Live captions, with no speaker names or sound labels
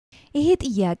ይሄ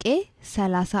ጥያቄ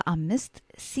 35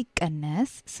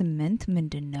 ሲቀነስ 8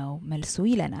 ምንድነው መልሱ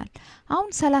ይለናል። አሁን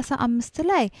 35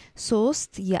 ላይ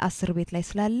 3 የ10 ቤት ላይ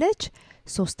ስላለች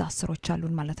 3 10ዎች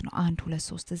አሉን ማለት ነው። 1 2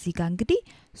 3 እዚህ ጋር እንግዲህ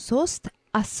 3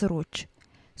 10ዎች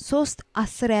 3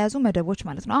 10 የያዙ መደቦች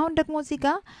ማለት ነው። አሁን ደግሞ እዚህ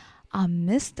ጋር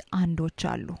 5 አንዶች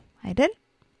አሉ አይደል?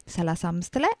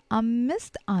 35 ላይ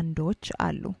 5 አንዶች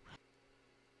አሉ።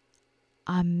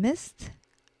 5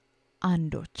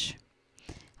 አንዶች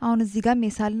አሁን እዚህ ጋር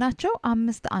የሳልናቸው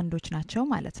 5 አንዶች ናቸው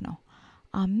ማለት ነው።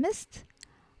 5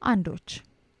 አንዶች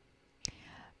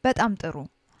በጣም ጥሩ።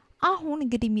 አሁን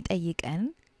እንግዲህ የሚጠይቀን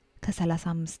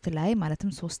ከ35 ላይ ማለትም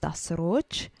 3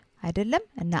 10ዎች አይደለም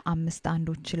እና 5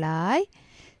 አንዶች ላይ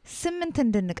 8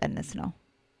 እንድንቀንስ ነው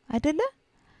አይደለ?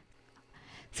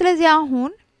 ስለዚህ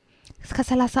አሁን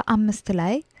ከ35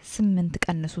 ላይ 8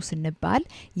 ቀንሱ ስንባል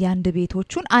የአንድ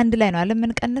ቤቶቹን አንድ ላይ ነው አይደል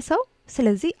የምንቀንሰው?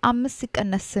 ስለዚህ 5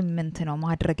 ሲቀነስ 8 ነው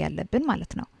ማድረግ ያለብን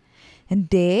ማለት ነው።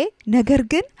 እንዴ ነገር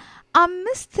ግን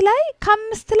 5 ላይ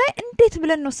ከ5 ላይ እንዴት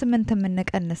ብለን ነው 8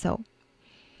 የምንቀንሰው?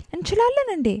 እንችላለን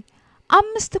እንዴ?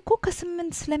 5 እኮ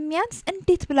ከ8 ስለሚያንስ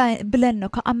እንዴት ብለን ነው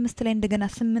ከ5 ላይ እንደገና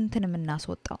 8ን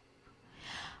የምናስወጣው?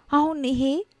 አሁን ይሄ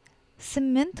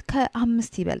 8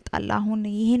 ከ5 ይበልጣል። አሁን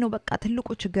ይሄ ነው በቃ ትልቁ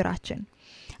ችግራችን።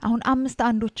 አሁን 5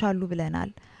 አንዶች አሉ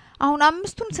ብለናል። አሁን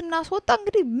 5ቱን ስናስወጣ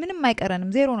እንግዲህ ምንም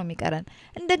አይቀረንም፣ ዜሮ ነው የሚቀረን።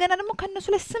 እንደገና ደግሞ ከነሱ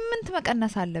ላይ 8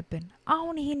 መቀነስ አለብን።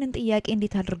 አሁን ይሄንን ጥያቄ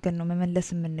እንዴት አድርገን ነው መመለስ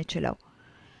የምንችለው?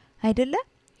 አይደለ?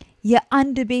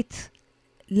 የአንድ ቤት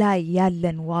ላይ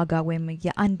ያለን ዋጋ ወይም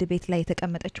የአንድ ቤት ላይ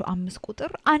የተቀመጠችው 5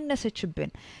 ቁጥር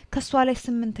አነሰችብን። ከሷ ላይ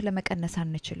 8 ለመቀነስ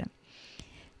አንችልም።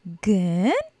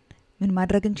 ግን ምን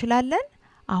ማድረግ እንችላለን?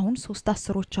 አሁን 3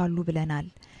 10ዎች አሉ ብለናል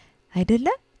አይደለ?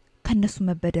 ከነሱ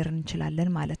መበደር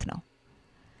እንችላለን ማለት ነው።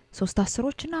 3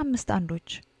 10ዎች እና 5 አንዶች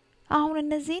አሁን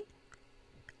እነዚህን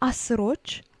 10ዎች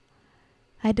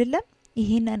አይደለም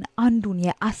ይሄንን አንዱን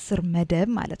የ10 መደብ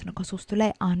ማለት ነው ከ3ቱ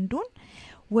ላይ አንዱን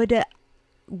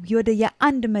ወደ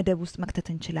የአንድ መደብ ውስጥ መክተት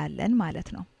እንችላለን ማለት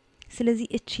ነው። ስለዚህ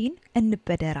እቺን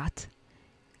እንበደራት።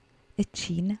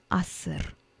 እቺን 10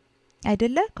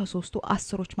 አይደለ? ከ3ቱ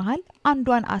 10ዎች መሃል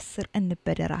አንዷን 10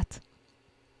 እንበደራት።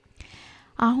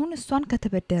 አሁን እሷን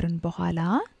ከተበደርን በኋላ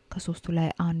ከ3ቱ ላይ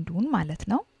አንዱን ማለት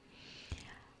ነው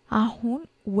አሁን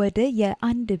ወደ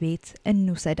የአንድ ቤት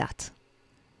እንውሰዳት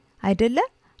አይደለ?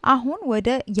 አሁን ወደ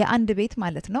የአንድ ቤት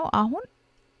ማለት ነው አሁን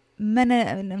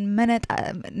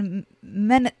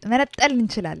መነጠል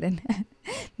እንችላለን።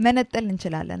 መነጠል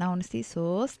እንችላለን። አሁን እስቲ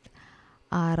 3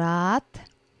 4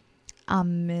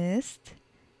 5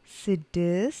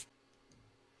 6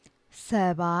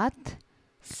 7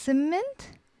 8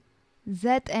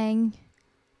 9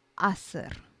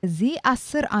 10 እዚህ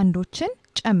 10 አንዶችን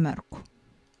ጨመርኩ።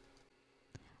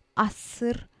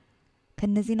 10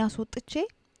 ከነዚህን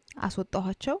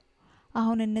አስወጣኋቸው።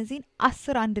 አሁን እነዚህን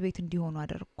 10 አንድ ቤት እንዲሆኑ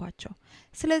አደረኳቸው።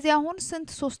 ስለዚህ አሁን ስንት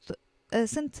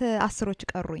 10ዎች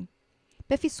ቀሩኝ?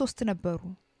 በፊት 3 ነበሩ፣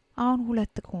 አሁን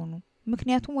 2 ሆኑ።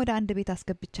 ምክንያቱም ወደ አንድ ቤት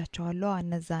አስገብቻቸዋለሁ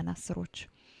እነዛን 10ዎች።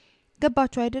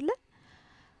 ገባችሁ አይደለ?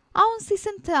 አሁን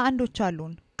ስንት አንዶች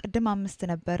አሉን? ቅድም 5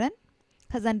 ነበረን፣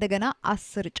 ከዛ እንደገና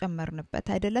 10 ጨመርንበት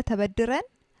አይደለ? ተበድረን።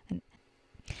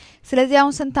 ስለዚህ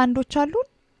አሁን ስንት አንዶች አሉን?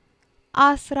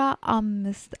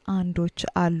 15 አንዶች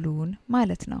አሉን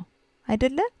ማለት ነው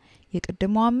አይደለ?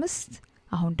 የቅድሙ 5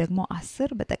 አሁን ደግሞ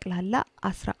 10 በጠቅላላ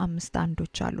 15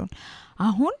 አንዶች አሉን።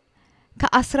 አሁን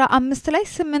ከ15 ላይ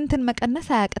 8ን መቀነስ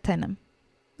አያቅተንም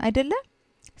አይደለ?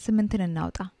 8ን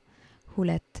እናውጣ።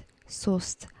 2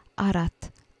 3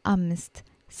 4 5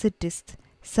 6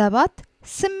 7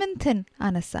 8ን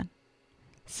አነሳን።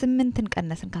 8ን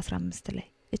ቀነስን ከ15 ላይ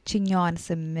እቺኛዋን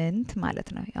 8 ማለት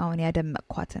ነው አሁን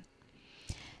ያደመቅኳትን።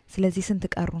 ስለዚህ ስንት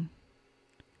ቀሩን?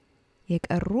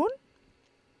 የቀሩን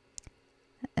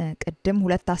ቅድም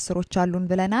 2 10ዎች አሉን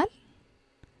ብለናል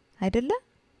አይደለ?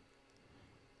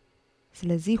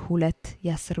 ስለዚህ 2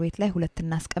 የ10 ቤት ላይ 2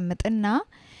 እናስቀምጥና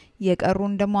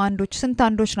የቀሩን ደግሞ አንዶች ስንት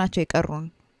አንዶች ናቸው የቀሩን?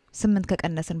 8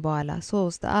 ከቀነስን በኋላ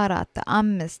 3 4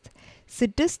 5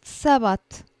 6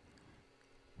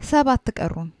 7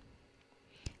 ቀሩን።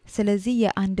 ስለዚህ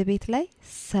የአንድ ቤት ላይ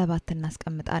 7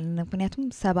 እናስቀምጣለን፣ ምክንያቱም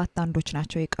 7 አንዶች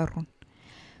ናቸው የቀሩን።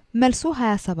 መልሱ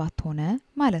 27 ሆነ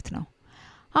ማለት ነው።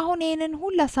 አሁን ይሄንን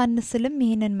ሁላ ሳንስልም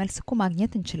ይሄንን መልስ እኮ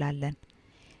ማግኘት እንችላለን።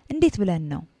 እንዴት ብለን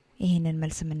ነው ይሄንን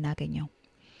መልስ የምናገኘው?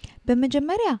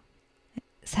 በመጀመሪያ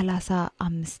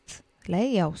 35 ላይ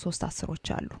ያው 3 10ዎች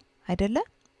አሉ አይደለ?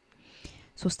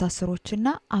 3 10ዎችና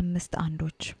 5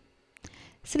 አንዶች።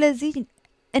 ስለዚህ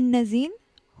እነዚህን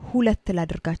 2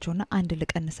 ላድርጋቸውና 1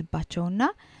 ልቀንስባቸውና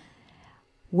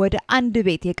ወደ አንድ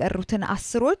ቤት የቀሩትን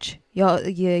 10ዎች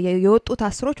የወጡት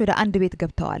 10ዎች ወደ አንድ ቤት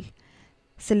ገብተዋል።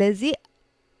 ስለዚህ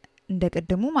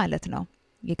እንደቀደሙ ማለት ነው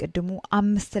የቀደሙ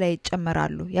 5 ላይ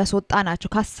ይጨመራሉ ያስወጣናቸው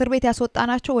ከ10 ቤት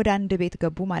ያስወጣናቸው ወደ 1 ቤት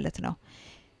ገቡ ማለት ነው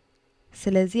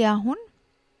ስለዚህ አሁን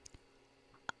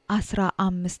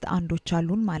 15 አንዶች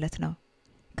አሉን ማለት ነው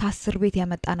ከ10 ቤት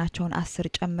ያመጣናቸውን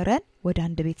 10 ጨምረን ወደ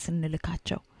 1 ቤት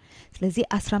ስንልካቸው ስለዚህ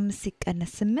 15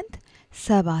 ሲቀነስ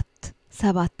 8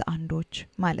 7 አንዶች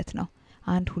ማለት ነው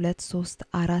 1 2 3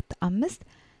 4 5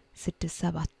 6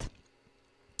 7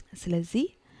 ስለዚህ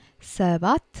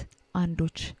 7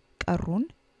 አንዶች ቀሩን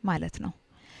ማለት ነው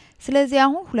ስለዚህ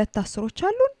አሁን 2 10ዎች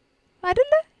አሉን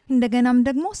አይደለ እንደገናም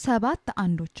ደግሞ 7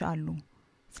 አንዶች አሉ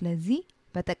ስለዚህ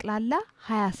በጠቅላላ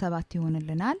 27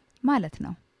 ይሆንልናል ማለት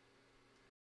ነው